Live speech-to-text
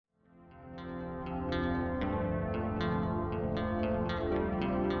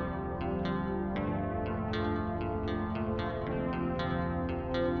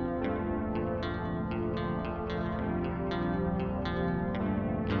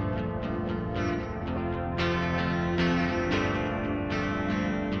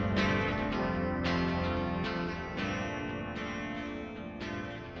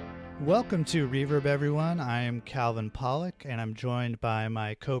Welcome to Reverb, everyone. I am Calvin Pollock, and I'm joined by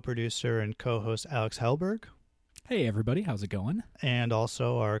my co-producer and co-host Alex Hellberg. Hey, everybody. How's it going? And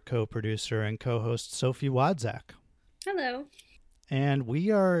also our co-producer and co-host Sophie Wadzak. Hello. And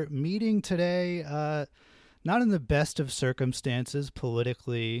we are meeting today, not in the best of circumstances,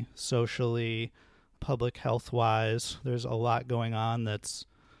 politically, socially, public health-wise. There's a lot going on that's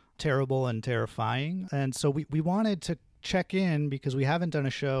terrible and terrifying. And so we wanted to check in because we haven't done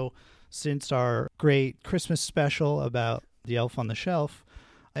a show since our great Christmas special about the Elf on the Shelf.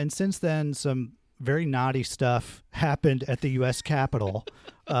 And since then, some very naughty stuff happened at the U.S. Capitol.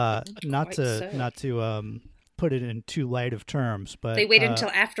 Not to put it in too light of terms, but they waited until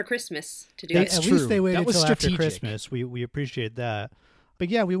after Christmas to do it. At least they waited until after Christmas. We appreciate that. But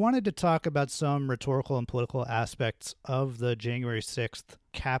yeah, we wanted to talk about some rhetorical and political aspects of the January 6th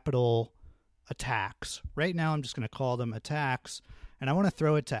Capitol attacks. Right now, I'm just going to call them attacks. And I want to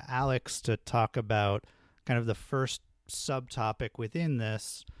throw it to Alex to talk about kind of the first subtopic within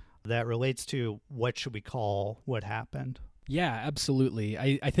this that relates to what should we call what happened. Yeah, absolutely.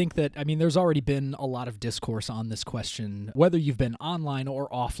 I think that, there's already been a lot of discourse on this question, whether you've been online or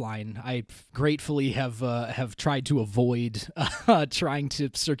offline. I gratefully have tried to avoid trying to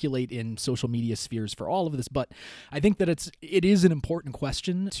circulate in social media spheres for all of this, but I think that it is an important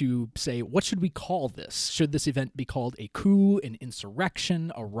question to say, what should we call this? Should this event be called a coup, an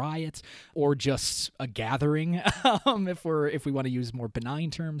insurrection, a riot, or just a gathering? If we want to use more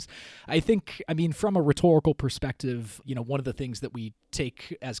benign terms. I think, from a rhetorical perspective, one of the things that we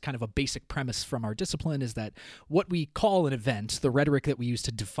take as kind of a basic premise from our discipline is that what we call an event, the rhetoric that we use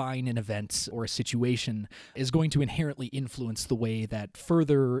to define an event or a situation, is going to inherently influence the way that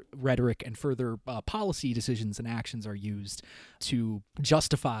further rhetoric and further policy decisions and actions are used to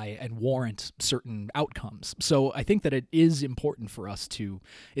justify and warrant certain outcomes. So I think that it is important for us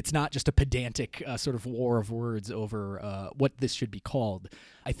it's not just a pedantic sort of war of words over what this should be called.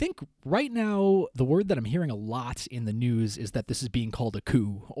 I think right now the word that I'm hearing a lot in the news is that this is being called a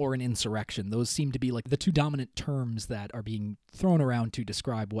coup or an insurrection. Those seem to be like the two dominant terms that are being thrown around to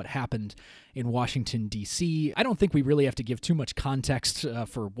describe what happened in Washington, D.C. I don't think we really have to give too much context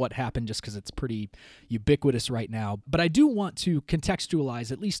for what happened just because it's pretty ubiquitous right now. But I do want to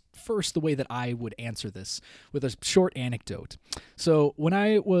contextualize, at least first, the way that I would answer this with a short anecdote. So when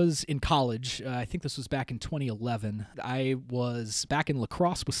I was in college, I think this was back in 2011, I was back in La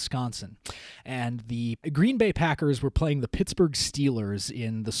Crosse, Wisconsin, and the Green Bay Packers were playing the Pittsburgh Steelers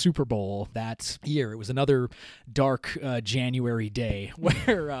in the Super Bowl that year. It was another dark January day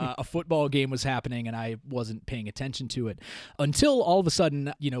where a football game was happening and I wasn't paying attention to it until all of a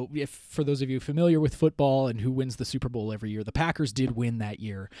sudden, if for those of you familiar with football and who wins the Super Bowl every year, the Packers did win that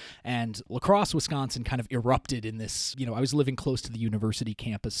year. And La Crosse, Wisconsin kind of erupted in this, I was living close to the university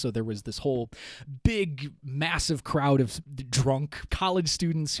campus, so there was this whole big, massive crowd of drunk college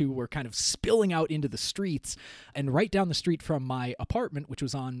students who were kind of spilling out into the streets. And right down the street from my apartment, which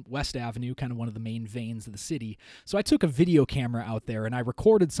was on West Avenue, kind of one of the main veins of the city. So I took a video camera out there and I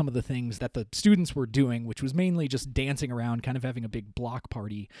recorded some of the things that the students were doing, which was mainly just dancing around, kind of having a big block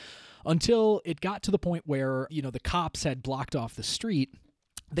party, until it got to the point where, the cops had blocked off the street.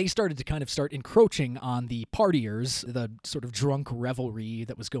 They started to start encroaching on the partiers, the sort of drunk revelry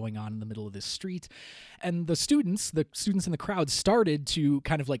that was going on in the middle of this street. And the students in the crowd started to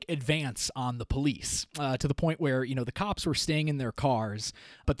kind of like advance on the police to the point where, the cops were staying in their cars,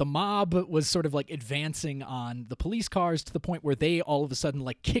 but the mob was sort of like advancing on the police cars to the point where they all of a sudden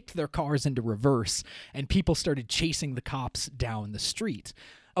like kicked their cars into reverse and people started chasing the cops down the street.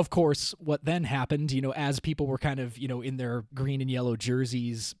 Of course, what then happened, as people were kind of, in their green and yellow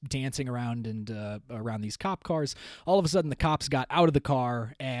jerseys dancing around and around these cop cars, all of a sudden the cops got out of the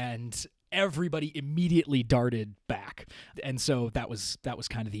car and everybody immediately darted back. And so that was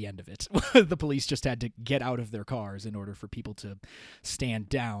kind of the end of it. The police just had to get out of their cars in order for people to stand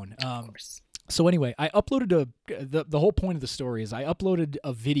down. Of course. So anyway, I uploaded the whole point of the story is I uploaded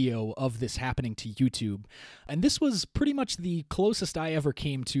a video of this happening to YouTube. And this was pretty much the closest I ever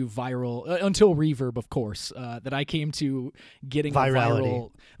came to viral, until Reverb, of course, that I came to getting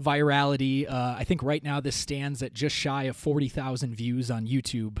virality. I think right now this stands at just shy of 40,000 views on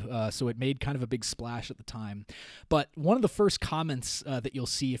YouTube. So it made kind of a big splash at the time. But one of the first comments that you'll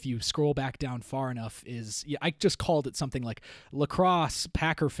see if you scroll back down far enough is, I just called it something like, La Crosse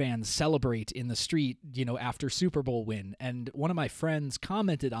Packer fans celebrate in the street, after Super Bowl win. And one of my friends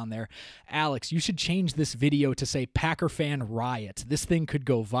commented on there, Alex, you should change this video to say Packer fan riot. This thing could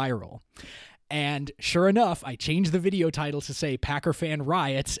go viral. And sure enough, I changed the video title to say Packer fan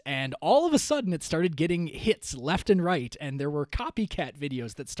riots, and all of a sudden it started getting hits left and right, and there were copycat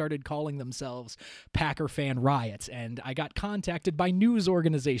videos that started calling themselves Packer fan riots, and I got contacted by news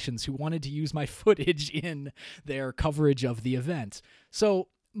organizations who wanted to use my footage in their coverage of the event. So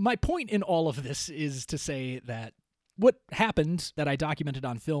my point in all of this is to say that what happened that I documented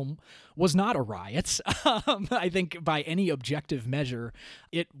on film was not a riot. I think by any objective measure,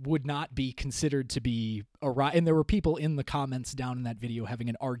 it would not be considered to be a riot. And there were people in the comments down in that video having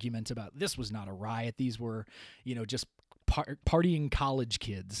an argument about this was not a riot. These were, just partying college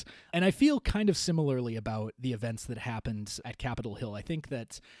kids. And I feel kind of similarly about the events that happened at Capitol Hill. I think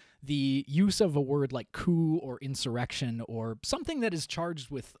that the use of a word like coup or insurrection or something that is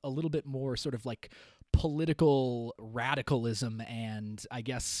charged with a little bit more sort of like political radicalism and I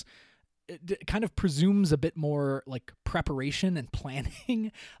guess it kind of presumes a bit more like preparation and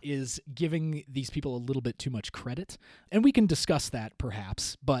planning is giving these people a little bit too much credit. And we can discuss that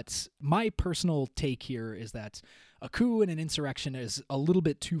perhaps, but my personal take here is that a coup and an insurrection is a little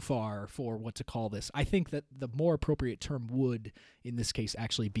bit too far for what to call this. I think that the more appropriate term would, in this case,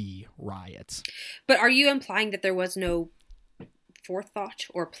 actually be riots. But are you implying that there was no forethought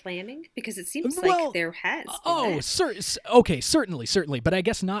or planning? Because it seems like there has been okay, certainly, but I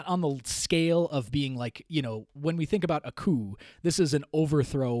guess not on the scale of being like, when we think about a coup, this is an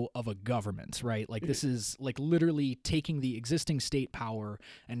overthrow of a government, right? Like this is like literally taking the existing state power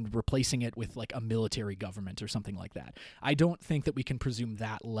and replacing it with like a military government or something like that. I don't think that we can presume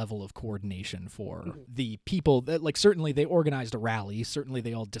that level of coordination for the people that, like, certainly they organized a rally, certainly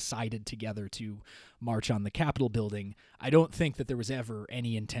they all decided together to march on the Capitol building. I don't think that there was ever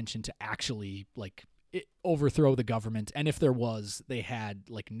any intention to actually overthrow the government, and if there was, they had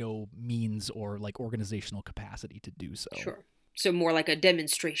like no means or like organizational capacity to do so. Sure. So more like a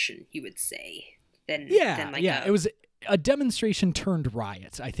demonstration, you would say, than it was a demonstration turned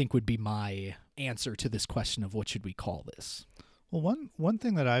riot, I think would be my answer to this question of what should we call this. Well, one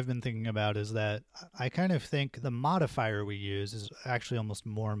thing that I've been thinking about is that I kind of think the modifier we use is actually almost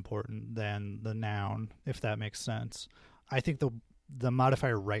more important than the noun, if that makes sense. I think the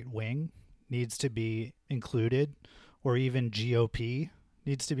modifier right wing needs to be included, or even GOP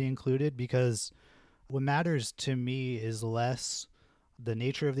needs to be included, because what matters to me is less the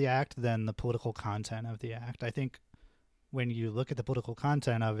nature of the act than the political content of the act. I think when you look at the political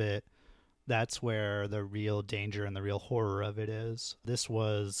content of it, that's where the real danger and the real horror of it is. This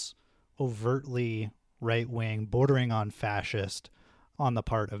was overtly right-wing, bordering on fascist on the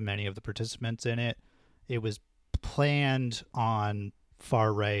part of many of the participants in it. It was planned on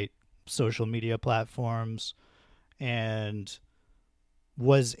far-right social media platforms and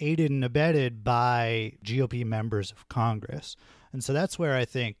was aided and abetted by GOP members of Congress. And so that's where I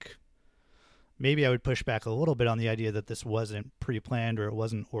think maybe I would push back a little bit on the idea that this wasn't pre-planned or it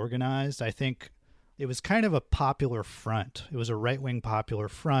wasn't organized. I think it was kind of a popular front. It was a right-wing popular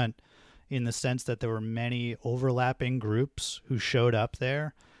front in the sense that there were many overlapping groups who showed up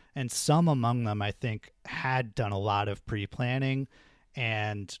there. And some among them, I think, had done a lot of pre-planning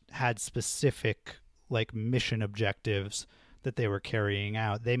and had specific mission objectives that they were carrying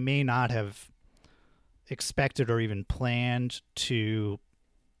out. They may not have expected or even planned to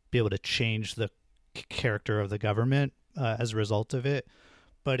be able to change the character of the government as a result of it,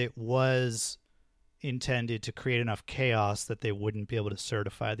 but it was intended to create enough chaos that they wouldn't be able to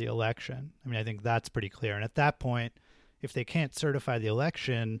certify the election. I mean, I think that's pretty clear. And at that point, if they can't certify the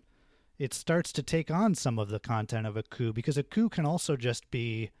election, it starts to take on some of the content of a coup, because a coup can also just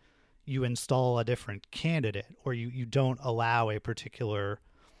be you install a different candidate, or you don't allow a particular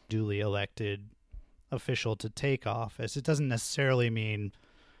duly elected official to take office. It doesn't necessarily mean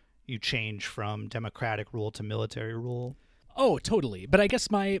you change from democratic rule to military rule. Oh, totally. But I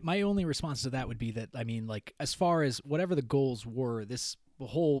guess my only response to that would be that, I mean, as far as whatever the goals were, this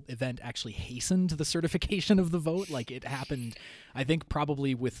whole event actually hastened the certification of the vote. It happened, I think,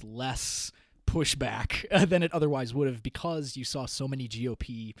 probably with less pushback than it otherwise would have, because you saw so many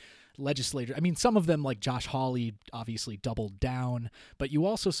GOP legislators. I mean, some of them, like Josh Hawley, obviously doubled down, but you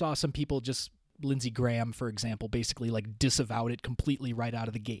also saw some people just Lindsey Graham, for example, basically disavowed it completely right out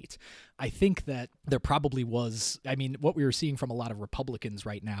of the gate. I think that there probably was, I mean, what we were seeing from a lot of Republicans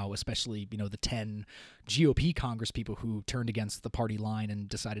right now, especially, the 10 GOP Congress people who turned against the party line and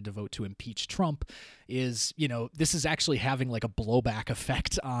decided to vote to impeach Trump, is, this is actually having a blowback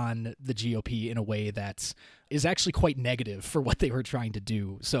effect on the GOP in a way that is actually quite negative for what they were trying to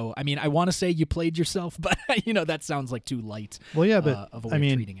do. So, I mean, I want to say you played yourself, but, that sounds like too light of a way of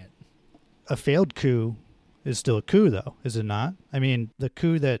treating it. A failed coup is still a coup, though, is it not? I mean, the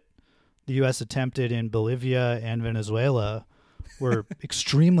coup that the U.S. attempted in Bolivia and Venezuela were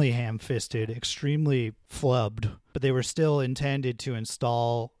extremely ham-fisted, extremely flubbed, but they were still intended to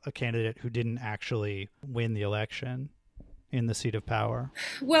install a candidate who didn't actually win the election in the seat of power.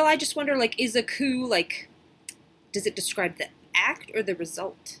 Well, I just wonder, like, is a coup, like, does it describe the act or the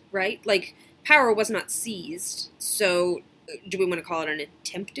result, right? Like, power was not seized, so do we want to call it an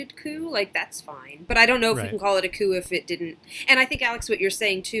attempted coup? Like, that's fine. But I don't know if we can call it a coup if it didn't. And I think, Alex, what you're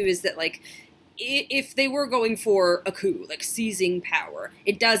saying, too, is that, like, if they were going for a coup, like seizing power,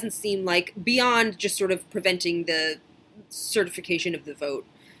 it doesn't seem like, beyond just sort of preventing the certification of the vote,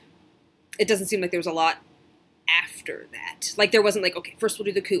 it doesn't seem like there was a lot after that. Like, there wasn't like, okay, first we'll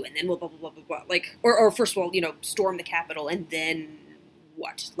do the coup and then we'll blah, blah, blah, blah, blah. Like, or first we'll, storm the Capitol and then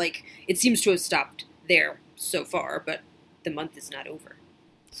what? Like, it seems to have stopped there so far, but the month is not over.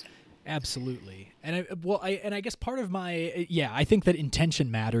 So. Absolutely. And I guess part of I think that intention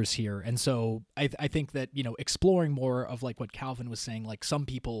matters here. And so I think that, exploring more of like what Calvin was saying, like some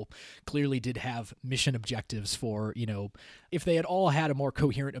people clearly did have mission objectives for, if they had all had a more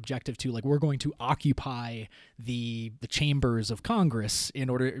coherent objective to like, we're going to occupy the chambers of Congress in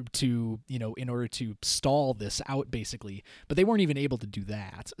order to stall this out basically, but they weren't even able to do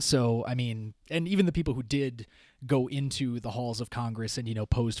that. So, I mean, and even the people who did go into the halls of Congress and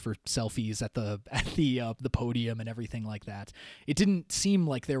posed for selfies at the podium and everything like that, it didn't seem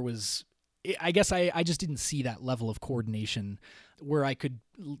like there was. I guess I just didn't see that level of coordination where I could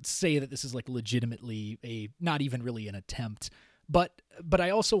say that this is like legitimately not even really an attempt. But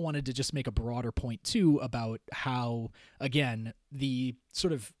I also wanted to just make a broader point too about how, again, the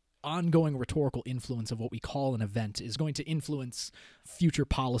sort of ongoing rhetorical influence of what we call an event is going to influence future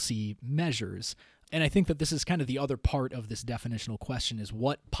policy measures. And I think that this is kind of the other part of this definitional question, is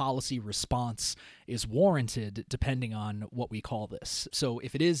what policy response is warranted depending on what we call this. So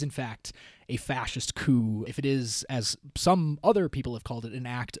if it is, in fact, a fascist coup, if it is, as some other people have called it, an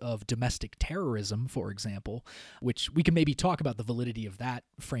act of domestic terrorism, for example, which we can maybe talk about the validity of that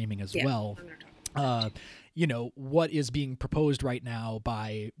framing as well. What is being proposed right now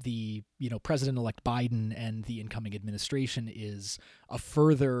by the, President-elect Biden and the incoming administration is a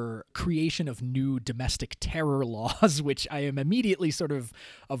further creation of new domestic terror laws, which I am immediately sort of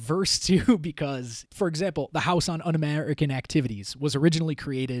averse to because, for example, the House on Un-American Activities was originally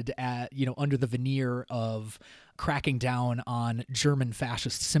created under the veneer of cracking down on German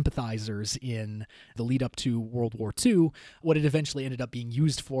fascist sympathizers in the lead up to World War II. What it eventually ended up being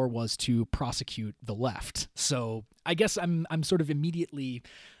used for was to prosecute the left. So I guess I'm sort of immediately,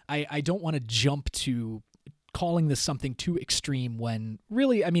 I don't want to jump to calling this something too extreme when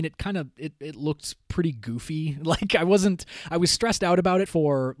really, I mean, it looked pretty goofy. Like I was stressed out about it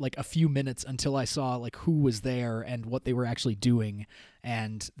for like a few minutes until I saw like who was there and what they were actually doing.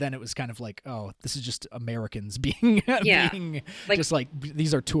 And then it was kind of like, oh, this is just Americans being like, just like,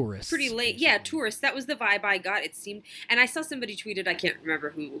 these are tourists. Pretty late. Yeah, tourists. That was the vibe I got. It seemed, and I saw somebody tweeted, I can't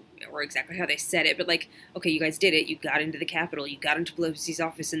remember who or exactly how they said it, but like, okay, you guys did it. You got into the Capitol. You got into Pelosi's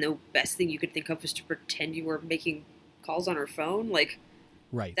office, and the best thing you could think of was to pretend you were making calls on her phone. Like,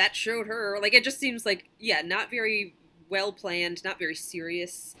 right. That showed her. Like, it just seems like, yeah, not very well planned, not very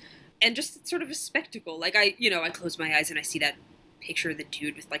serious, and just sort of a spectacle. Like, I close my eyes and I see that picture of the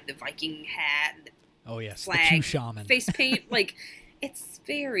dude with like the Viking hat and the flag, the Q shaman face paint. Like, it's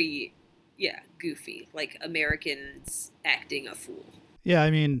very goofy, like Americans acting a fool. Yeah,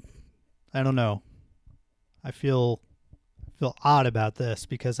 I mean, I don't know, I feel odd about this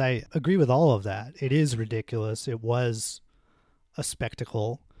because I agree with all of that. It is ridiculous. It was a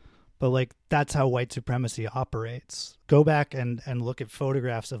spectacle, but like that's how white supremacy operates. Go back and look at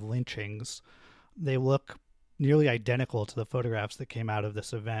photographs of lynchings. They look nearly identical to the photographs that came out of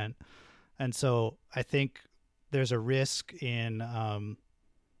this event. And so I think there's a risk in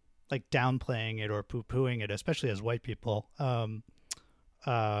like downplaying it or poo-pooing it, especially as white people,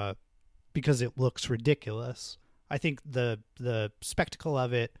 because it looks ridiculous. I think the spectacle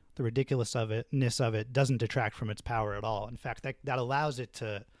of it, the ridiculousness of it doesn't detract from its power at all. In fact, that allows it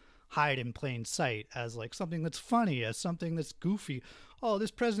to hide in plain sight as like something that's funny, as something that's goofy. Oh, this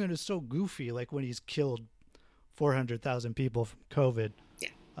president is so goofy, like when he's killed 400,000 people from COVID. Yeah.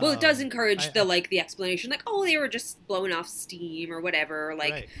 Well, it does encourage the explanation, like, oh, they were just blowing off steam or whatever,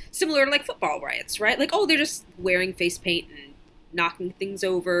 like similar to like football riots, right? Like, oh, they're just wearing face paint and knocking things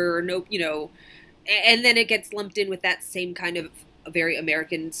over, or and then it gets lumped in with that same kind of a very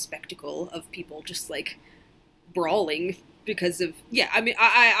American spectacle of people just like brawling because of, I mean,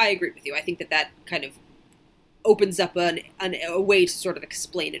 I agree with you. I think that kind of opens up a way to sort of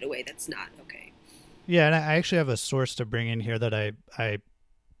explain it away that's not okay. Yeah, and I actually have a source to bring in here that I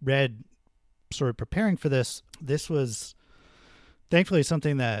read sort of preparing for this, this was thankfully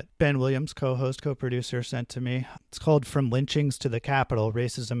something that Ben Williams, co-host, co-producer, sent to me. It's called From Lynchings to the Capitol,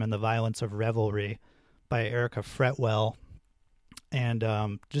 Racism and the Violence of Revelry by Erica Fretwell.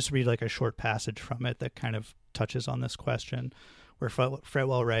 And just read like a short passage from it that kind of touches on this question, where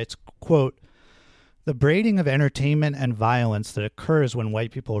Fretwell writes, quote, "The braiding of entertainment and violence that occurs when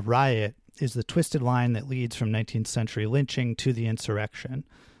white people riot is the twisted line that leads from 19th century lynching to the insurrection.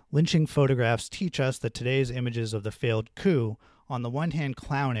 Lynching photographs teach us that today's images of the failed coup, on the one hand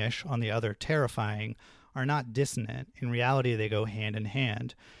clownish, on the other terrifying, are not dissonant. In reality, they go hand in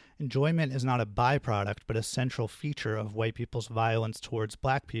hand. Enjoyment is not a byproduct, but a central feature of white people's violence towards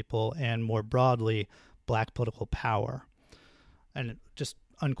black people and, more broadly, black political power." And just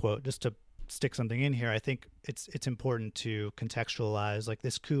unquote, just to stick something in here, I think it's important to contextualize, like,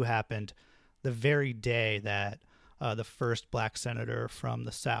 this coup happened the very day that the first black senator from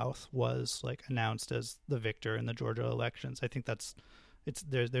the South was like announced as the victor in the Georgia elections. I think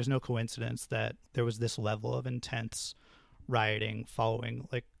there's no coincidence that there was this level of intense rioting following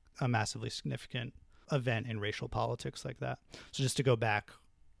like a massively significant event in racial politics like that. So just to go back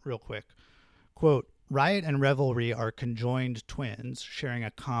real quick, quote, "Riot and revelry are conjoined twins sharing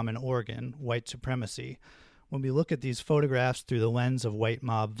a common organ, white supremacy. When we look at these photographs through the lens of white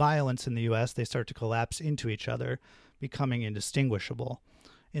mob violence in the U.S., they start to collapse into each other, becoming indistinguishable.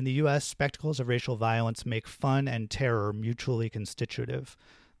 In the U.S., spectacles of racial violence make fun and terror mutually constitutive.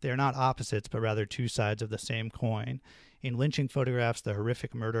 They are not opposites, but rather two sides of the same coin. In lynching photographs, the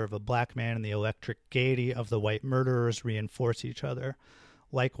horrific murder of a black man and the electric gaiety of the white murderers reinforce each other.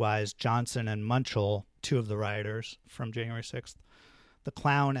 Likewise, Johnson and Munchell, two of the rioters from January 6th, the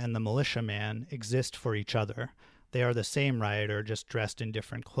clown and the militiaman exist for each other. They are the same rioter, just dressed in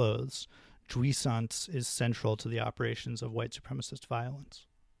different clothes. Jouissance is central to the operations of white supremacist violence."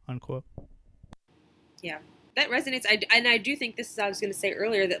 Unquote. Yeah, that resonates. I do think this is, I was going to say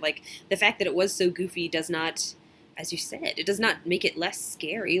earlier, that like the fact that it was so goofy does not, as you said, it does not make it less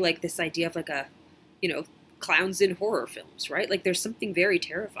scary. Like this idea of like a, clowns in horror films, right? Like there's something very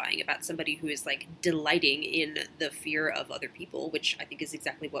terrifying about somebody who is like delighting in the fear of other people, which I think is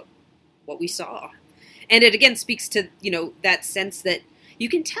exactly what we saw. And it again speaks to, that sense that you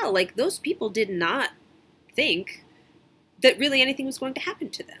can tell like those people did not think that really anything was going to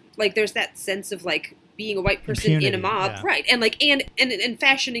happen to them. Like there's that sense of like being a white person Impunity, in a mob, yeah. right? And like and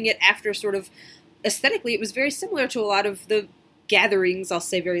fashioning it after sort of aesthetically, it was very similar to a lot of the gatherings, I'll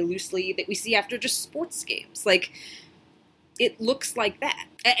say very loosely, that we see after just sports games. Like it looks like that,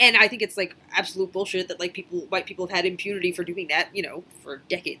 and I think it's like absolute bullshit that like white people have had impunity for doing that, for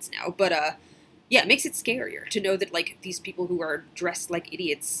decades now. But yeah, it makes it scarier to know that like these people who are dressed like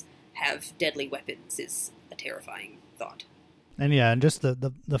idiots have deadly weapons is a terrifying thought. And yeah, and just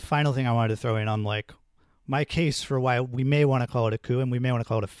the final thing I wanted to throw in on like my case for why we may want to call it a coup and we may want to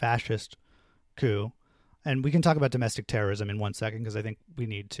call it a fascist coup. And we can talk about domestic terrorism in 1 second because I think we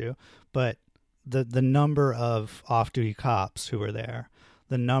need to. But the number of off-duty cops who were there,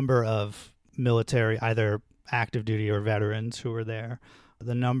 the number of military, either active duty or veterans who were there,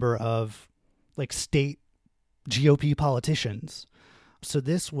 the number of like state GOP politicians. So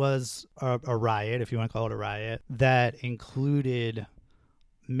this was a riot, if you want to call it a riot, that included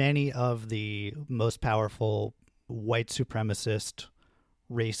many of the most powerful white supremacist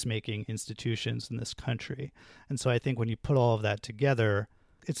race-making institutions in this country. And so I think when you put all of that together,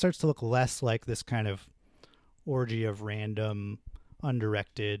 it starts to look less like this kind of orgy of random,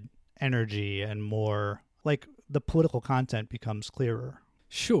 undirected energy and more like the political content becomes clearer.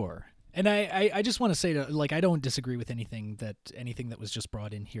 Sure. And I just want to say, like, I don't disagree with anything that was just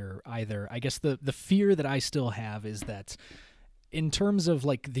brought in here either. I guess the fear that I still have is that in terms of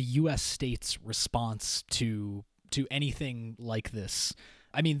like the U.S. state's response to anything like this,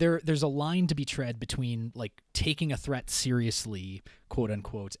 I mean, there's a line to be tread between like taking a threat seriously, quote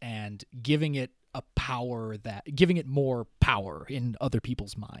unquote, and giving it more power in other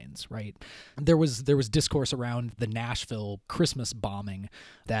people's minds, right? There was discourse around the Nashville Christmas bombing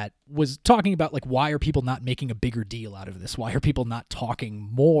that was talking about like, why are people not making a bigger deal out of this? Why are people not talking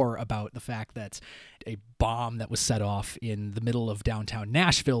more about the fact that a bomb that was set off in the middle of downtown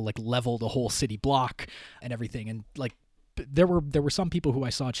Nashville like leveled a whole city block and everything? And like there were some people who I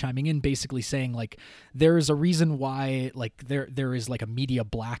saw chiming in basically saying like there's a reason why like there is like a media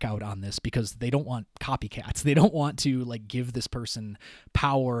blackout on this, because they don't want copycats. They don't want to like give this person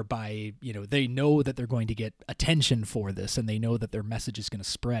power by, they know that they're going to get attention for this and they know that their message is going to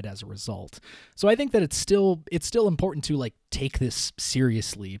spread as a result. So I think that it's still important to like take this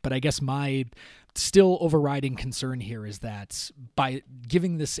seriously. But I guess my still overriding concern here is that by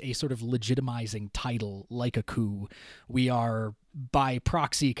giving this a sort of legitimizing title like a coup, we are by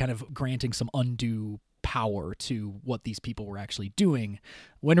proxy kind of granting some undue power to what these people were actually doing,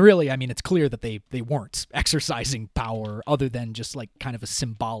 when really, I mean, it's clear that they weren't exercising power other than just like kind of a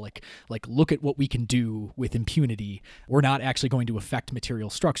symbolic, like, look at what we can do with impunity. We're not actually going to affect material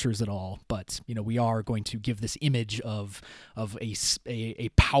structures at all, but, you know, we are going to give this image of a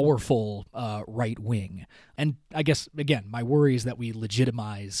powerful right wing. And I guess, again, my worry is that we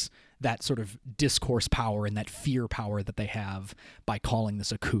legitimize that sort of discourse power and that fear power that they have by calling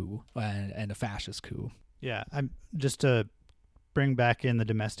this a coup and a fascist coup. Yeah, I'm just to bring back in the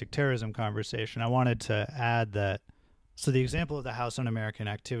domestic terrorism conversation. I wanted to add that, so the example of the House Un-American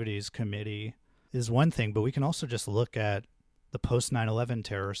Activities Committee is one thing, but we can also just look at the post 9/11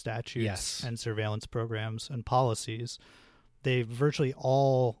 terror statutes and surveillance programs and policies. They virtually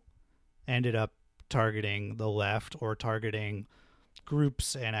all ended up targeting the left or targeting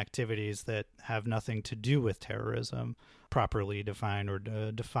groups and activities that have nothing to do with terrorism, properly defined or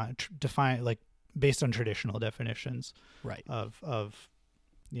define like based on traditional definitions, right, of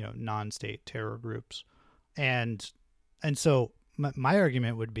you know, non-state terror groups. And so my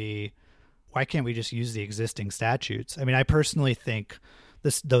argument would be, why can't we just use the existing statutes? I mean, I personally think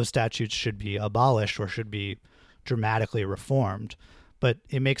those statutes should be abolished or should be dramatically reformed, but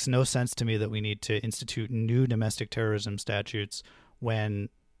it makes no sense to me that we need to institute new domestic terrorism statutes when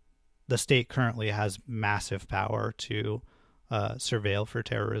the state currently has massive power to surveil for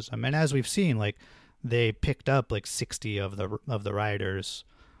terrorism. And as we've seen, like, they picked up like 60 of the rioters,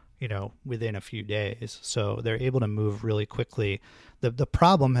 you know, within a few days. So they're able to move really quickly. The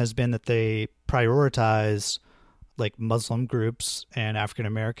problem has been that they prioritize like Muslim groups and African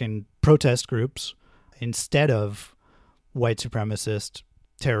American protest groups instead of white supremacist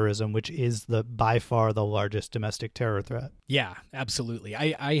terrorism, which is by far the largest domestic terror threat. Yeah, absolutely.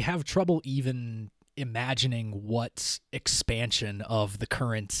 I have trouble even imagining what expansion of the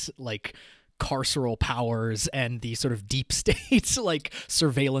current like carceral powers and the sort of deep state like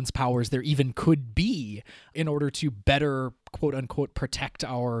surveillance powers there even could be in order to better, quote unquote, protect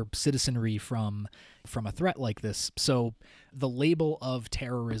our citizenry from a threat like this. So the label of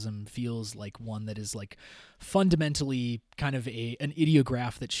terrorism feels like one that is like fundamentally kind of an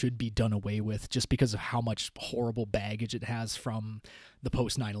ideograph that should be done away with, just because of how much horrible baggage it has from the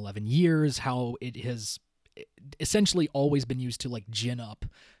post 9/11 years, how it has essentially always been used to like gin up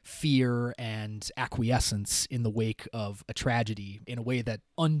fear and acquiescence in the wake of a tragedy in a way that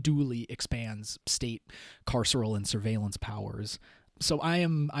unduly expands state carceral and surveillance powers. So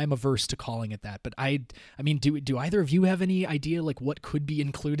I'm averse to calling it that, but I mean, do either of you have any idea like what could be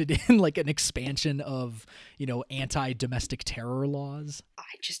included in like an expansion of, you know, anti-domestic terror laws?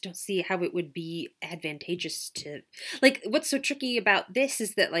 I just don't see how it would be advantageous to, like, what's so tricky about this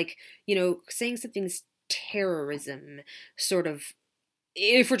is that, like, you know, saying something's terrorism sort of,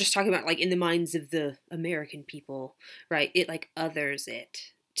 if we're just talking about like in the minds of the American people, right, it like others it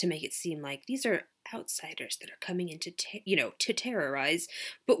to make it seem like these are outsiders that are coming in to to terrorize.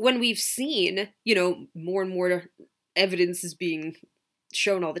 But when we've seen, you know, more and more evidence is being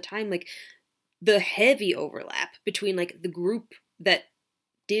shown all the time, like the heavy overlap between like the group that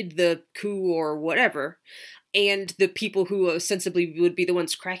did the coup or whatever and the people who ostensibly would be the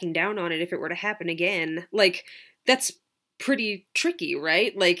ones cracking down on it if it were to happen again, like that's pretty tricky,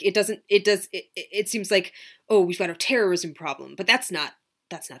 right? Like it seems like, oh, we've got a terrorism problem, but that's not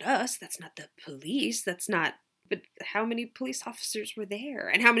us, that's not the police, that's not, but how many police officers were there?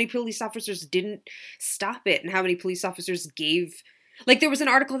 And how many police officers didn't stop it? And how many police officers gave, like, there was an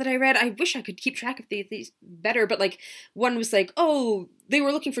article that I read, I wish I could keep track of these better, but like, one was like, oh, they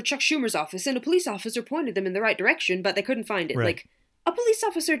were looking for Chuck Schumer's office and a police officer pointed them in the right direction, but they couldn't find it. Right. Like, a police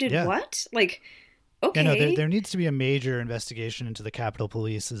officer did what? Like, okay. Yeah, no, there needs to be a major investigation into the Capitol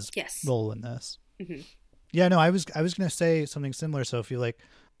Police's role in this. Mm-hmm. Yeah, no, I was going to say something similar, Sophie. Like,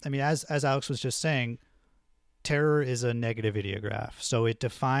 I mean, as Alex was just saying, terror is a negative ideograph, so it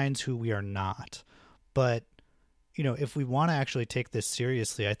defines who we are not. But, you know, if we want to actually take this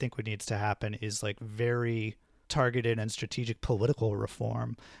seriously, I think what needs to happen is like very targeted and strategic political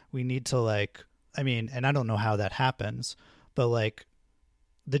reform. We need to like, I mean, and I don't know how that happens, but like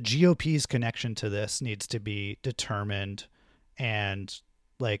the GOP's connection to this needs to be determined, and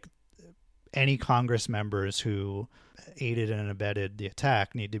like any Congress members who aided and abetted the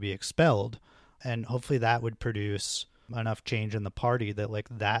attack need to be expelled. And hopefully that would produce enough change in the party that like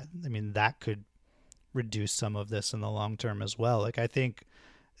that, I mean, that could reduce some of this in the long term as well. Like, I think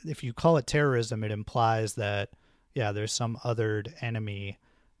if you call it terrorism, it implies that, yeah, there's some othered enemy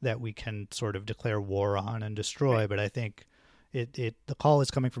that we can sort of declare war on and destroy. But I think the call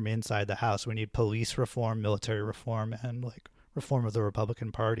is coming from inside the House. We need police reform, military reform, and like reform of the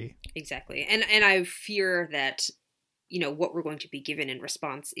Republican Party. Exactly. And I fear that, what we're going to be given in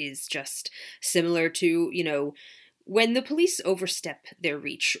response is just similar to, when the police overstep their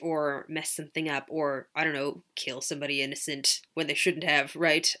reach or mess something up or, I don't know, kill somebody innocent when they shouldn't have,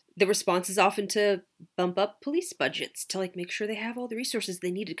 right? The response is often to bump up police budgets to like make sure they have all the resources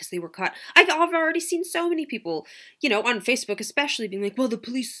they needed because they were caught. I've already seen so many people, on Facebook especially being like, well, the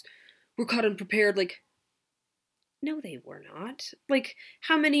police were caught unprepared. Like, no, they were not. Like,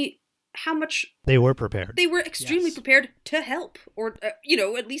 how much they were prepared. They were extremely prepared to help or,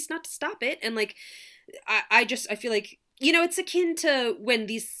 at least not to stop it. And like, I feel like, it's akin to when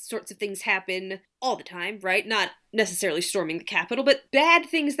these sorts of things happen all the time, right? Not necessarily storming the Capitol, but bad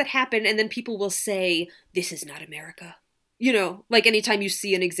things that happen. And then people will say, this is not America. Like anytime you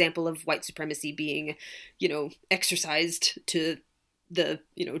see an example of white supremacy being, exercised to the,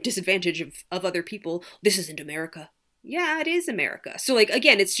 disadvantage of other people, this isn't America. Yeah, it is America. So like,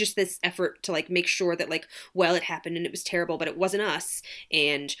 again, it's just this effort to like make sure that like, well, it happened and it was terrible, but it wasn't us.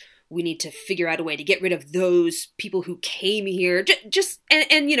 And we need to figure out a way to get rid of those people who came here.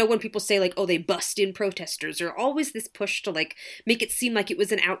 And when people say like, oh, they bust in protesters, or always this push to like make it seem like it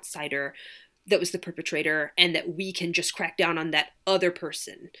was an outsider that was the perpetrator and that we can just crack down on that other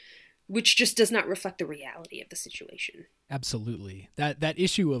person, which just does not reflect the reality of the situation. Absolutely. That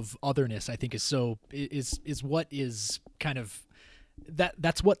issue of otherness, I think, is what is kind of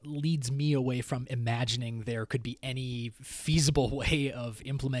that's what leads me away from imagining there could be any feasible way of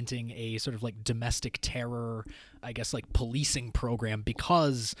implementing a sort of like domestic terror, I guess, like policing program,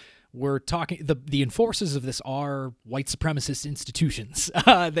 because we're talking the enforcers of this are white supremacist institutions.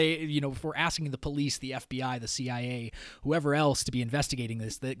 If we're asking the police, the FBI, the CIA, whoever else to be investigating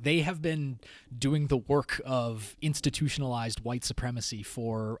this, they have been doing the work of institutionalized white supremacy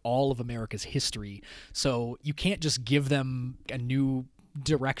for all of America's history. So you can't just give them a new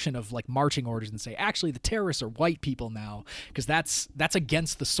direction of like marching orders and say, actually, the terrorists are white people now, because that's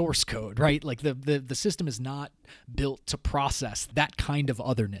against the source code, right? Like the system is not built to process that kind of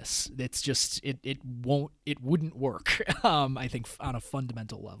otherness. It's just it wouldn't work. I think on a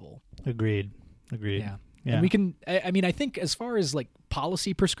fundamental level. Agreed. Yeah. And we can, I think as far as like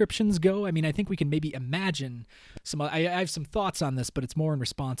policy prescriptions go, I think we can maybe imagine I have some thoughts on this, but it's more in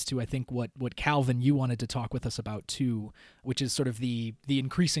response to, I think, what Calvin, you wanted to talk with us about too, which is sort of the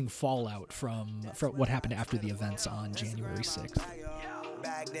increasing fallout from what happened after the events on January 6th.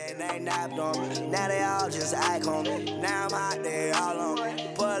 Back then they napped on me, now they all just act on me. Now I'm out there all on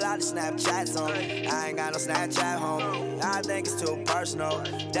me, pull out the Snapchats on me. I ain't got no Snapchat homie, I think it's too personal.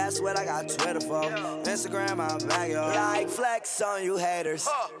 That's what I got Twitter for, Instagram I'm back, yo. Like flex on you haters,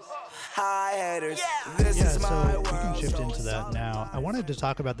 hi haters. This is my world. We can shift into that now. I wanted to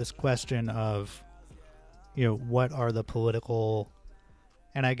talk about this question of, what are the political,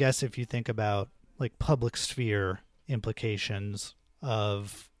 and I guess if you think about like public sphere implications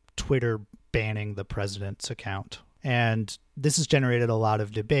of Twitter banning the president's account. And this has generated a lot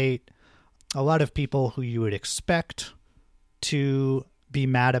of debate. A lot of people who you would expect to be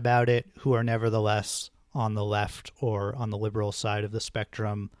mad about it, who are nevertheless on the left or on the liberal side of the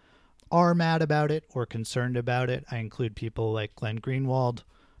spectrum, are mad about it or concerned about it. I include people like Glenn Greenwald,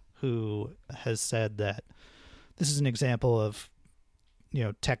 who has said that this is an example of,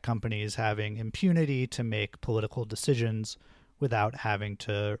 tech companies having impunity to make political decisions without having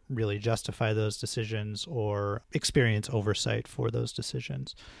to really justify those decisions or experience oversight for those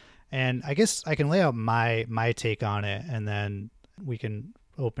decisions. And I guess I can lay out my take on it, and then we can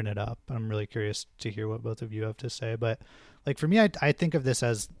open it up. I'm really curious to hear what both of you have to say. But like for me, I think of this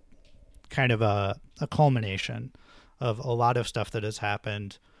as kind of a culmination of a lot of stuff that has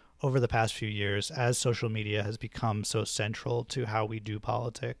happened over the past few years as social media has become so central to how we do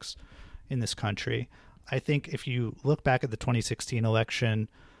politics in this country. I think if you look back at the 2016 election,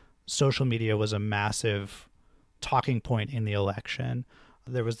 social media was a massive talking point in the election.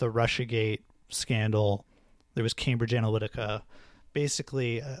 There was the Russiagate scandal. There was Cambridge Analytica.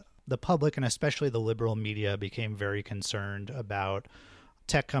 Basically, the public and especially the liberal media became very concerned about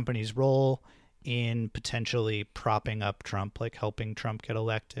tech companies' role in potentially propping up Trump, like helping Trump get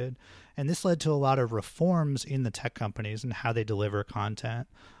elected. And this led to a lot of reforms in the tech companies and how they deliver content.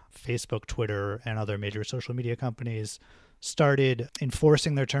 Facebook, Twitter, and other major social media companies started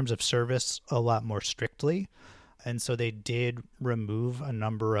enforcing their terms of service a lot more strictly. And so they did remove a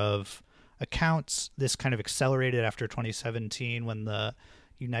number of accounts. This kind of accelerated after 2017 when the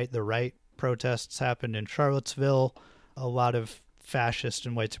Unite the Right protests happened in Charlottesville. A lot of fascist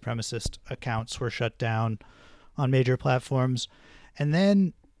and white supremacist accounts were shut down on major platforms. And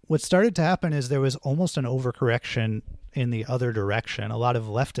then what started to happen is there was almost an overcorrection in the other direction. A lot of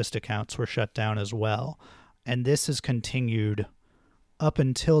leftist accounts were shut down as well. And this has continued up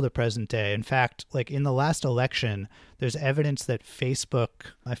until the present day. In fact, like in the last election, there's evidence that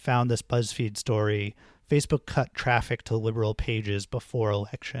Facebook, I found this BuzzFeed story, Facebook cut traffic to liberal pages before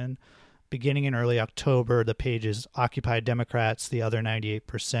election. Beginning in early October, the pages Occupy Democrats, the other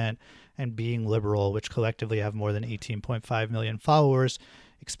 98%, and Being Liberal, which collectively have more than 18.5 million followers,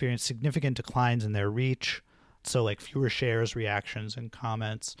 experienced significant declines in their reach. So like fewer shares, reactions, and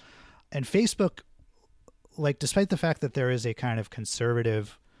comments. And Facebook, like despite the fact that there is a kind of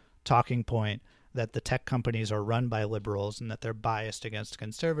conservative talking point that the tech companies are run by liberals and that they're biased against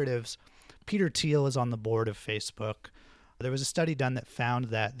conservatives, Peter Thiel is on the board of Facebook. There was a study done that found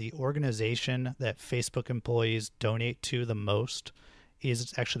that the organization that Facebook employees donate to the most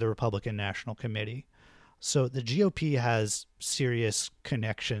is actually the Republican National Committee. So the GOP has serious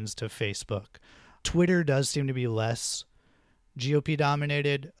connections to Facebook. Twitter does seem to be less GOP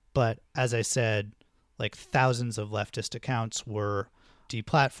dominated, but as I said, like thousands of leftist accounts were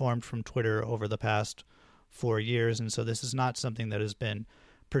deplatformed from Twitter over the past 4 years. And so this is not something that has been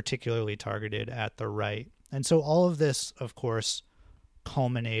particularly targeted at the right. And so all of this, of course,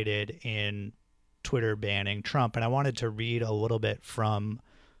 culminated in Twitter banning Trump. And I wanted to read a little bit from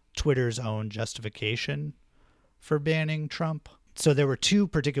Twitter's own justification for banning Trump. So there were two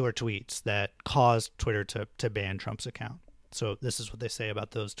particular tweets that caused Twitter to ban Trump's account. So this is what they say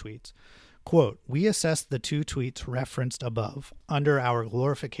about those tweets. Quote, "We assessed the two tweets referenced above under our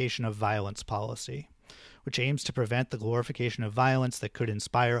glorification of violence policy, which aims to prevent the glorification of violence that could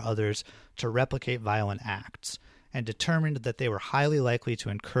inspire others to replicate violent acts, and determined that they were highly likely to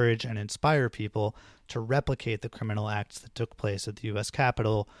encourage and inspire people to replicate the criminal acts that took place at the U.S.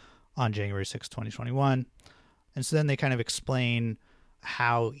 Capitol on January 6, 2021. And so then they kind of explain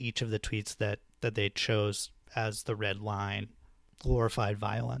how each of the tweets that they chose as the red line glorified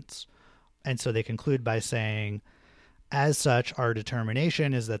violence. And so they conclude by saying, as such, our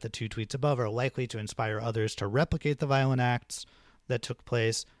determination is that the two tweets above are likely to inspire others to replicate the violent acts that took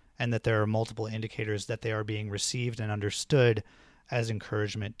place, and that there are multiple indicators that they are being received and understood as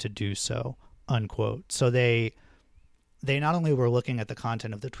encouragement to do so, unquote. So they not only were looking at the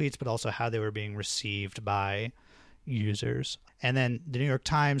content of the tweets, but also how they were being received by users. And then the New York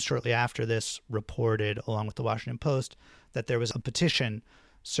Times, shortly after this, reported, along with the Washington Post, that there was a petition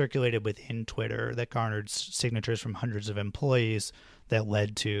circulated within Twitter that garnered signatures from hundreds of employees that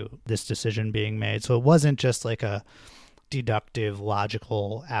led to this decision being made. So it wasn't just like a deductive,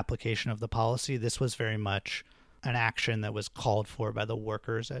 logical application of the policy. This was very much an action that was called for by the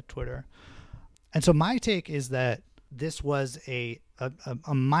workers at Twitter. And so my take is that this was a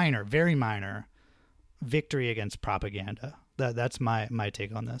minor, very minor victory against propaganda. That's my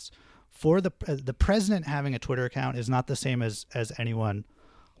take on this. For the president having a Twitter account is not the same as anyone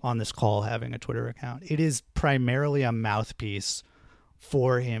on this call having a Twitter account. It is primarily a mouthpiece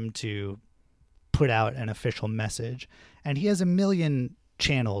for him to put out an official message. And he has a million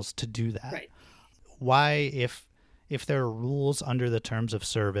channels to do that. Right. Why, if there are rules under the terms of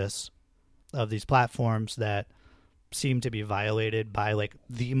service of these platforms that seem to be violated by like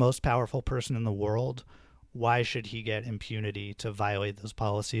the most powerful person in the world, why should he get impunity to violate those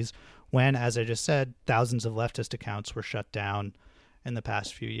policies when, as I just said, thousands of leftist accounts were shut down in the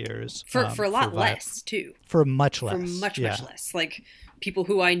past few years? For a lot less, too. For much less. For much less. Like, people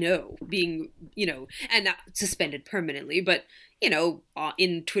who I know being, and not suspended permanently, but,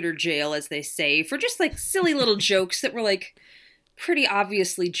 in Twitter jail, as they say, for just, like, silly little jokes that were, like, pretty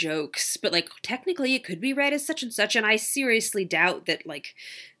obviously jokes, but, like, technically it could be read as such and such, and I seriously doubt that, like,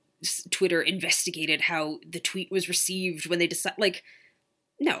 Twitter investigated how the tweet was received when they decided, like,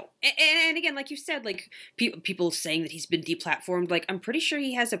 no. And again, like you said, like, people saying that he's been deplatformed, like, I'm pretty sure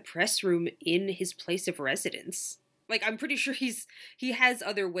he has a press room in his place of residence. Like, I'm pretty sure he has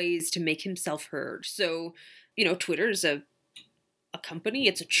other ways to make himself heard. So, Twitter is a company.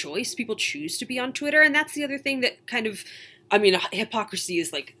 It's a choice. People choose to be on Twitter. And that's the other thing that kind of, hypocrisy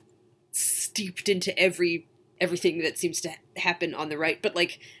is, like, steeped into everything that seems to happen on the right. But,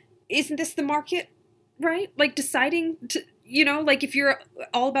 like, isn't this the market, right? Like, deciding to... like, if you're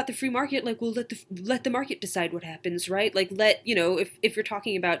all about the free market, like, well, let the market decide what happens, right? Like, if you're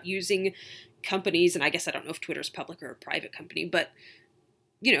talking about using companies, and I guess I don't know if Twitter's public or a private company, but,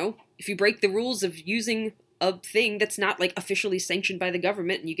 if you break the rules of using a thing that's not, like, officially sanctioned by the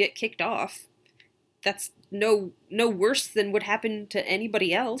government and you get kicked off, that's no worse than would happen to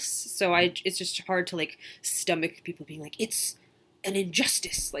anybody else. So it's just hard to, like, stomach people being like, it's an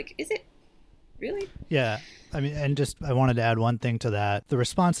injustice. Like, is it really? Yeah. I mean, and just I wanted to add one thing to that. The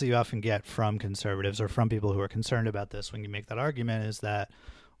response that you often get from conservatives or from people who are concerned about this when you make that argument is that,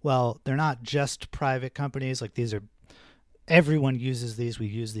 well, they're not just private companies. Like, these are, everyone uses these. We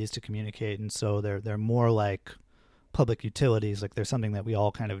use these to communicate, and so they're more like public utilities. Like, they're something that we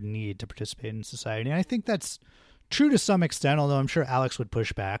all kind of need to participate in society. And I think that's true to some extent, although I'm sure Alex would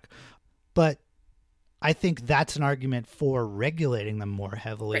push back. But I think that's an argument for regulating them more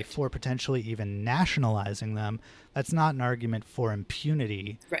heavily, Right. for potentially even nationalizing them. That's not an argument for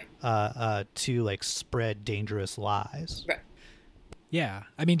impunity, Right. to like spread dangerous lies. Right. Yeah,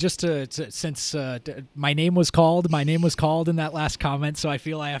 I mean, just since my name was called in that last comment, so I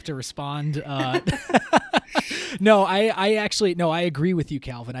feel I have to respond. No, I agree with you,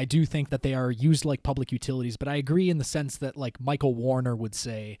 Calvin. I do think that they are used like public utilities, but I agree in the sense that, like Michael Warner would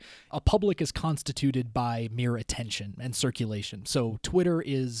say, a public is constituted by mere attention and circulation. So Twitter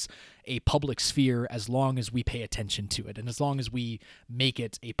is a public sphere as long as we pay attention to it and as long as we make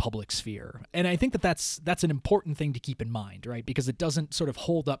it a public sphere. And I think that that's an important thing to keep in mind, right? Because it doesn't sort of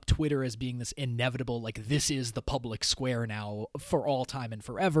hold up Twitter as being this inevitable, like, this is the public square now for all time and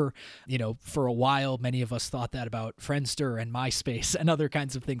forever. You know, for a while, many of us thought that about Friendster and MySpace and other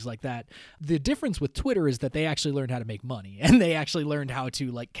kinds of things like that. The difference with Twitter is that they actually learned how to make money, and they actually learned how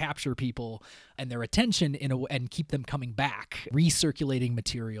to, like, capture people and their attention and keep them coming back, recirculating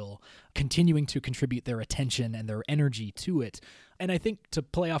material, continuing to contribute their attention and their energy to it. And I think, to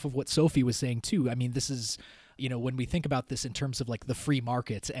play off of what Sophie was saying too, I mean, this is, you know, when we think about this in terms of like the free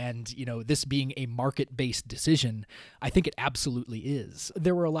market and, you know, this being a market-based decision, I think it absolutely is.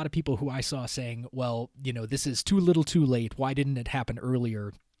 There were a lot of people who I saw saying, well, you know, this is too little too late. Why didn't it happen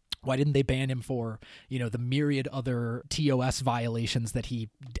earlier? Why didn't they ban him for, you know, the myriad other TOS violations that he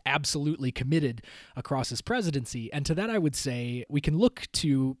absolutely committed across his presidency? And to that, I would say we can look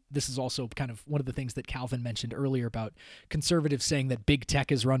to, this is also kind of one of the things that Calvin mentioned earlier about conservatives saying that big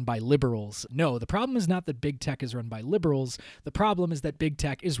tech is run by liberals. No, the problem is not that big tech is run by liberals. The problem is that big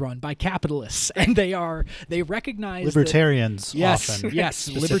tech is run by capitalists. And they recognize libertarians. Yes, often, yes,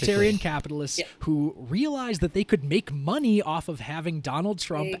 libertarian capitalists who realize that they could make money off of having Donald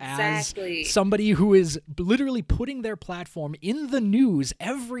Trump as somebody who is literally putting their platform in the news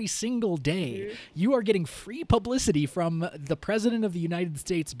every single day. Mm-hmm. You are getting free publicity from the president of the United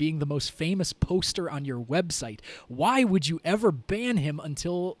States being the most famous poster on your website. Why would you ever ban him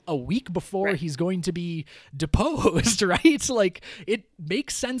until a week before he's going to be deposed, right? Like, it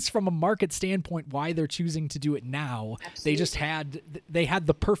makes sense from a market standpoint why they're choosing to do it now. Absolutely. They had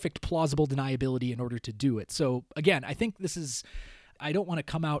the perfect plausible deniability in order to do it. So again, I think this is, I don't want to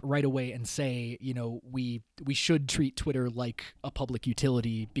come out right away and say, you know, we should treat Twitter like a public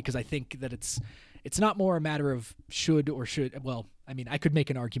utility, because I think that it's not more a matter of should or should. Well, I mean, I could make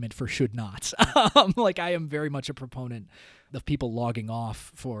an argument for should not. Like, I am very much a proponent of people logging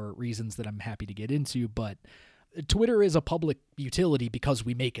off for reasons that I'm happy to get into, but Twitter is a public utility because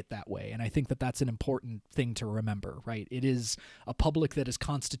we make it that way. And I think that that's an important thing to remember, right? It is a public that is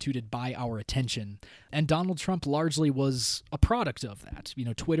constituted by our attention. And Donald Trump largely was a product of that. You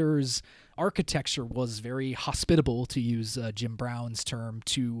know, Twitter's architecture was very hospitable, to use Jim Brown's term,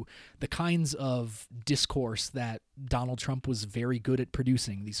 to the kinds of discourse that Donald Trump was very good at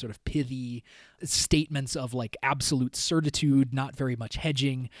producing. These sort of pithy statements of like absolute certitude, not very much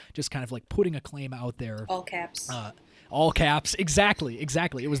hedging, just kind of like putting a claim out there. All caps. All caps. Exactly.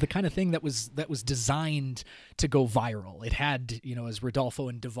 It was the kind of thing that was designed to go viral. It had, you know, as Rodolfo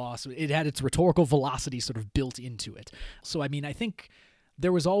and DeVos, it had its rhetorical velocity sort of built into it. So, I mean, I think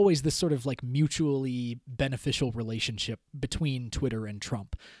there was always this sort of like mutually beneficial relationship between Twitter and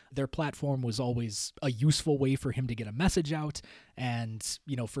Trump. Their platform was always a useful way for him to get a message out. And,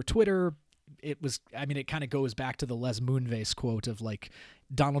 you know, for Twitter, it was, I mean, it kind of goes back to the Les Moonves quote of like,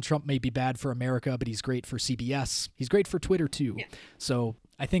 Donald Trump may be bad for America, but he's great for CBS. He's great for Twitter too. Yeah. So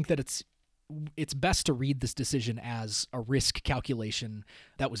I think that it's best to read this decision as a risk calculation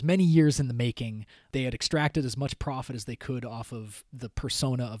that was many years in the making. They had extracted as much profit as they could off of the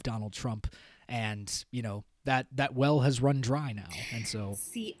persona of Donald Trump. And, you know, that well has run dry now. And so,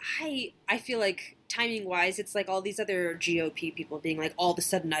 see, I feel like timing wise, it's like all these other GOP people being like, all of a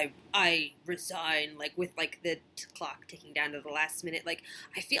sudden I resign, like with like the clock ticking down to the last minute. Like,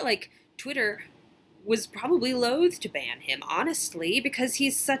 I feel like Twitter was probably loath to ban him, honestly, because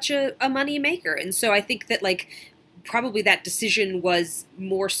he's such a money maker. And so I think that like probably that decision was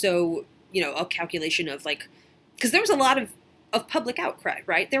more so, you know, a calculation of like, because there was a lot of public outcry,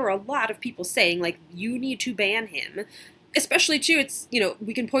 right? There were a lot of people saying, like, you need to ban him. Especially, too, it's, you know,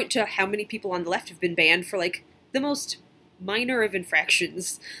 we can point to how many people on the left have been banned for, like, the most minor of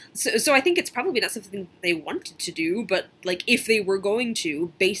infractions. So I think it's probably not something they wanted to do, but like if they were going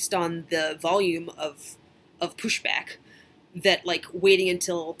to, based on the volume of pushback, that like waiting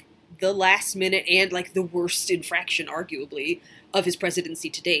until the last minute and like the worst infraction arguably of his presidency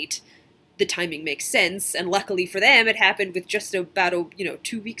to date, the timing makes sense. And luckily for them, it happened with just about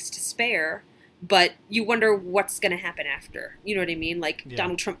 2 weeks to spare. But you wonder what's going to happen after. You know what I mean? Like, Yeah.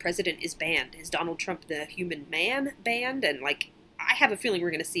 Donald Trump president is banned. Is Donald Trump the human man banned? And, like, I have a feeling we're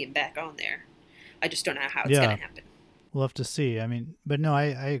going to see him back on there. I just don't know how it's going to happen. We'll have to see. I mean, but no, I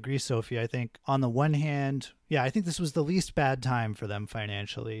agree, Sophie. I think on the one hand, yeah, I think this was the least bad time for them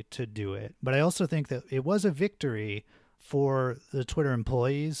financially to do it. But I also think that it was a victory for the Twitter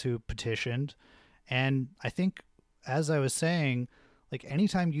employees who petitioned. And I think, as I was saying, like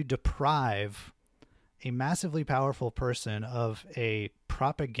anytime you deprive a massively powerful person of a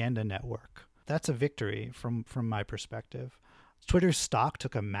propaganda network, that's a victory from my perspective. Twitter's stock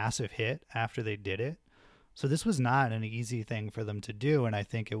took a massive hit after they did it. So this was not an easy thing for them to do. And I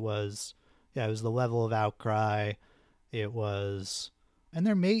think it was the level of outcry. It was, and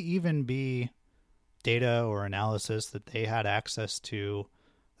there may even be data or analysis that they had access to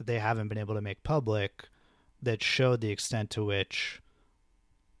that they haven't been able to make public that showed the extent to which,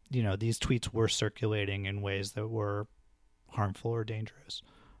 these tweets were circulating in ways that were harmful or dangerous.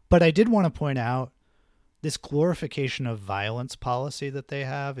 But I did want to point out this glorification of violence policy that they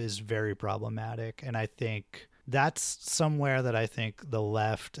have is very problematic. And I think that's somewhere that I think the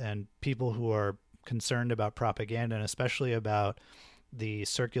left and people who are concerned about propaganda, and especially about the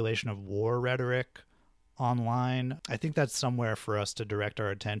circulation of war rhetoric online, I think that's somewhere for us to direct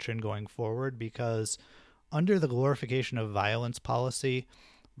our attention going forward, because under the glorification of violence policy,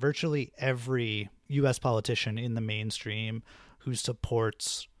 virtually every U.S. politician in the mainstream who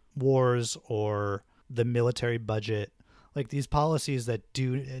supports wars or the military budget, like these policies that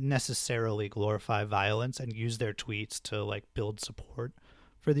do necessarily glorify violence and use their tweets to like build support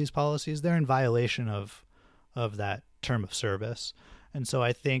for these policies, they're in violation of that term of service. And so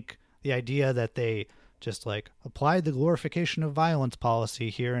I think the idea that they just like applied the glorification of violence policy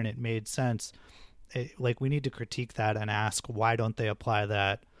here and it made sense, like we need to critique that and ask, why don't they apply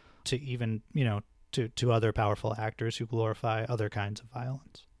that to even, to other powerful actors who glorify other kinds of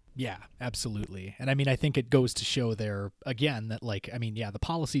violence? Yeah, absolutely. And I mean, I think it goes to show there again that the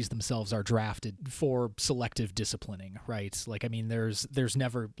policies themselves are drafted for selective disciplining, right? Like, I mean, there's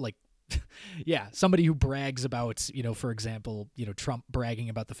never like, yeah, somebody who brags about, for example, Trump bragging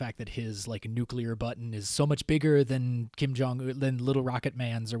about the fact that his like nuclear button is so much bigger than than Little Rocket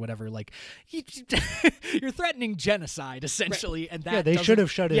Man's or whatever. Like, you're threatening genocide essentially, right. And that they should have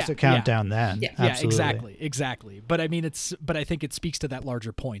shut his account down then. Yeah. Absolutely. Yeah, exactly. But I mean, but I think it speaks to that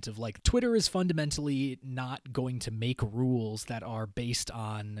larger point of like Twitter is fundamentally not going to make rules that are based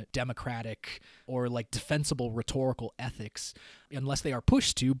on democratic or like defensible rhetorical ethics unless they are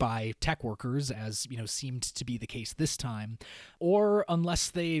pushed to by tech workers, as seemed to be the case this time, or unless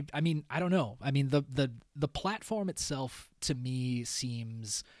they, I don't know. I mean, the platform itself to me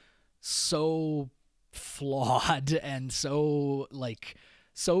seems so flawed and so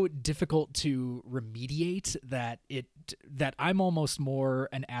difficult to remediate that I'm almost more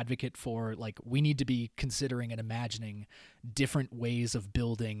an advocate for like we need to be considering and imagining different ways of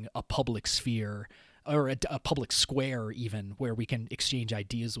building a public sphere or a public square even where we can exchange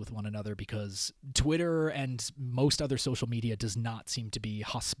ideas with one another, because Twitter and most other social media does not seem to be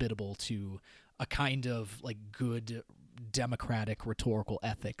hospitable to a kind of like good democratic rhetorical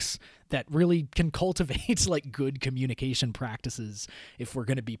ethics that really can cultivate like good communication practices if we're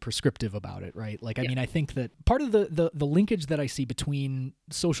going to be prescriptive about it, right? Like, I mean, I think that part of the linkage that I see between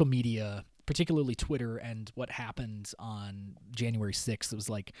social media, particularly Twitter, and what happened on January 6th, it was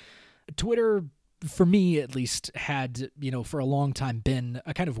like Twitter, for me at least, had, for a long time been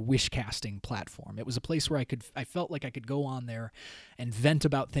a kind of wish casting platform. It was a place where I felt like I could go on there and vent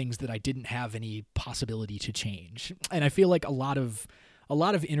about things that I didn't have any possibility to change. And I feel like a lot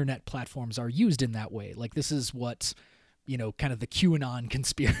of internet platforms are used in that way. Like, this is what, kind of the QAnon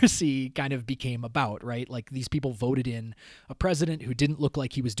conspiracy kind of became about, right? Like, these people voted in a president who didn't look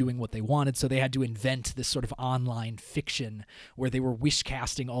like he was doing what they wanted, so they had to invent this sort of online fiction where they were wish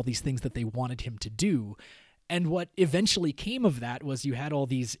casting all these things that they wanted him to do. And what eventually came of that was you had all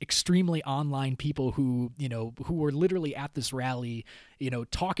these extremely online people who were literally at this rally,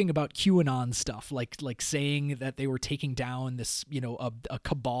 talking about QAnon stuff, like saying that they were taking down this, a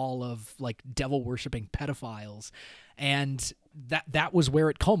cabal of like devil worshipping pedophiles. And that was where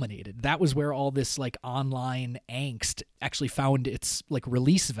it culminated. That was where all this like online angst actually found its like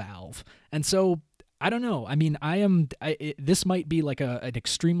release valve. And so I don't know. I mean, this might be like an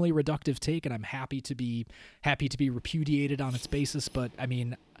extremely reductive take, and I'm happy to be repudiated on its basis. But I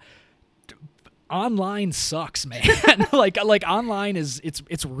mean, online sucks, man. like online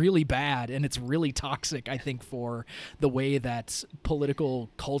it's really bad, and it's really toxic, I think, for the way that political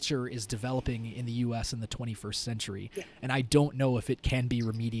culture is developing in the US in the 21st century. Yeah. And I don't know if it can be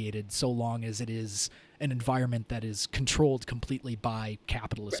remediated so long as it is an environment that is controlled completely by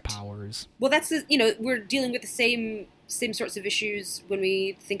capitalist powers. Well, that's we're dealing with the same sorts of issues when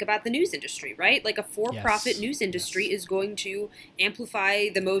we think about the news industry, right? Like a for-profit news industry is going to amplify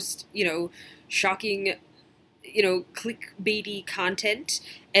the most, shocking, clickbaity content.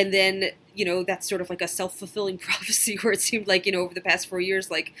 And then, that's sort of like a self-fulfilling prophecy where it seemed like, over the past 4 years,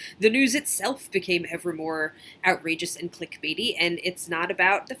 like the news itself became ever more outrageous and clickbaity. And it's not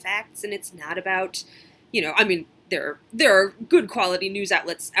about the facts, and it's not about, there are good quality news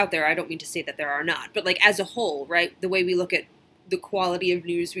outlets out there. I don't mean to say that there are not, but like as a whole, right? The way we look at the quality of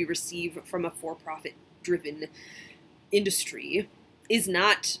news we receive from a for-profit driven industry is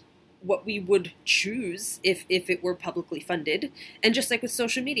not what we would choose if it were publicly funded. And just like with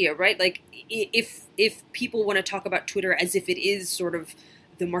social media, right? Like if people want to talk about Twitter as if it is sort of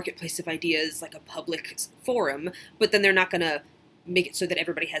the marketplace of ideas, like a public forum, but then they're not going to make it so that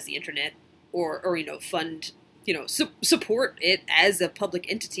everybody has the internet or fund, support it as a public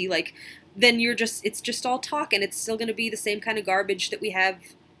entity, like then it's just all talk, and it's still going to be the same kind of garbage that we have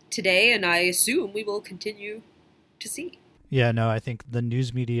today, and I assume we will continue to see. Yeah, no, I think the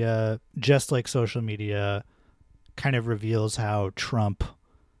news media, just like social media, kind of reveals how Trump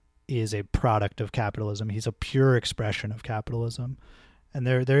is a product of capitalism. He's a pure expression of capitalism. And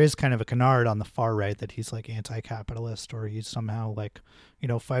there is kind of a canard on the far right that he's like anti-capitalist, or he's somehow like,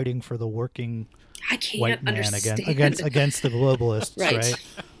 fighting for the working white man against the globalists, right?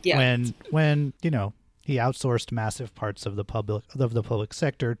 Yeah. When he outsourced massive parts of the public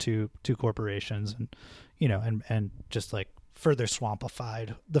sector to corporations, and just like further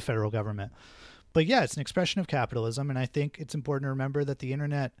swampified the federal government. But yeah, it's an expression of capitalism, and I think it's important to remember that the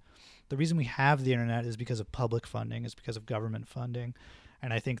internet, the reason we have the internet is because of public funding, is because of government funding.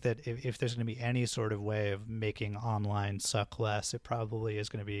 And I think that if there's going to be any sort of way of making online suck less, it probably is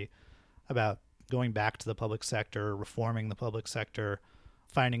going to be about going back to the public sector, reforming the public sector,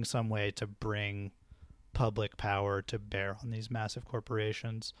 finding some way to bring public power to bear on these massive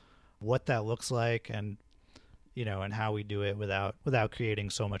corporations. What that looks like, and and how we do it without creating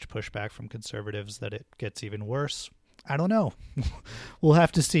so much pushback from conservatives that it gets even worse, I don't know. We'll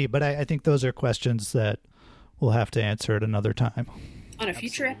have to see. But I think those are questions that we'll have to answer at another time. On a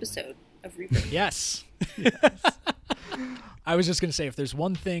future episode of Reverb. Yes. I was just going to say, if there's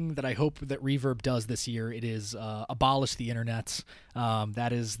one thing that I hope that Reverb does this year, it is abolish the internet.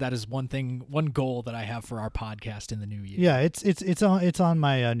 That is one goal that I have for our podcast in the new year. Yeah, it's on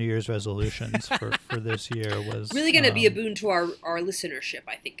my New Year's resolutions for this year. Was really going to be a boon to our listenership,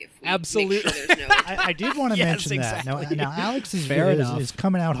 I think. If we absolutely, make sure there's no. I did want to mention exactly. that. Now Alex is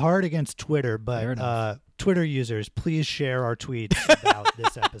coming out hard against Twitter, but Twitter users, please share our tweets about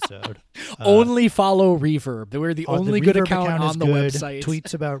this episode. Only follow Reverb. We're the only good account on the website.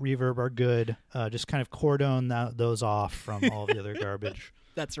 Tweets about Reverb are good. Just kind of cordon those off from all the other garbage.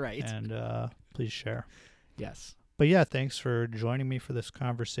 That's right. And please share. Yes. But yeah, thanks for joining me for this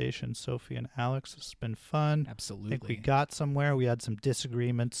conversation, Sophie and Alex. It's been fun. Absolutely. I think we got somewhere. We had some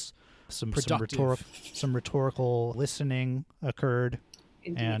disagreements. Some rhetorical listening occurred.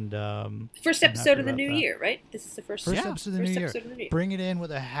 Indeed. And first episode of the new year, right? This is the first episode of the new year. Bring it in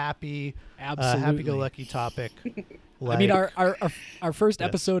with a happy-go-lucky topic. I mean, our first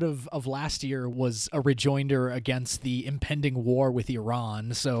episode of last year was a rejoinder against the impending war with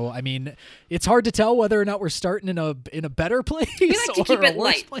Iran. So I mean, it's hard to tell whether or not we're starting in a better place. We like to keep it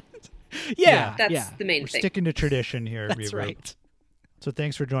light. Yeah, that's the main thing. We're sticking to tradition here. That's Reverb. Right. So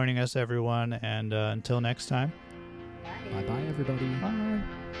thanks for joining us, everyone, and until next time. Bye-bye, everybody. Bye.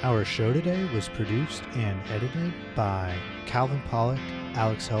 Our show today was produced and edited by Calvin Pollock,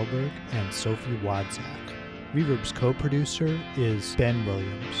 Alex Helberg, and Sophie Wadzak. Reverb's co-producer is Ben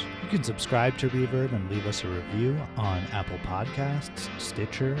Williams. You can subscribe to Reverb and leave us a review on Apple Podcasts,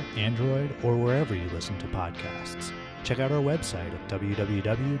 Stitcher, Android, or wherever you listen to podcasts. Check out our website at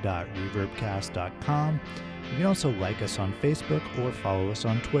www.reverbcast.com. You can also like us on Facebook or follow us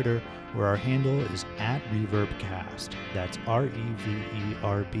on Twitter, where our handle is @ReverbCast. That's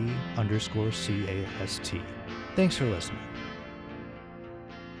REVERB_CAST. Thanks for listening.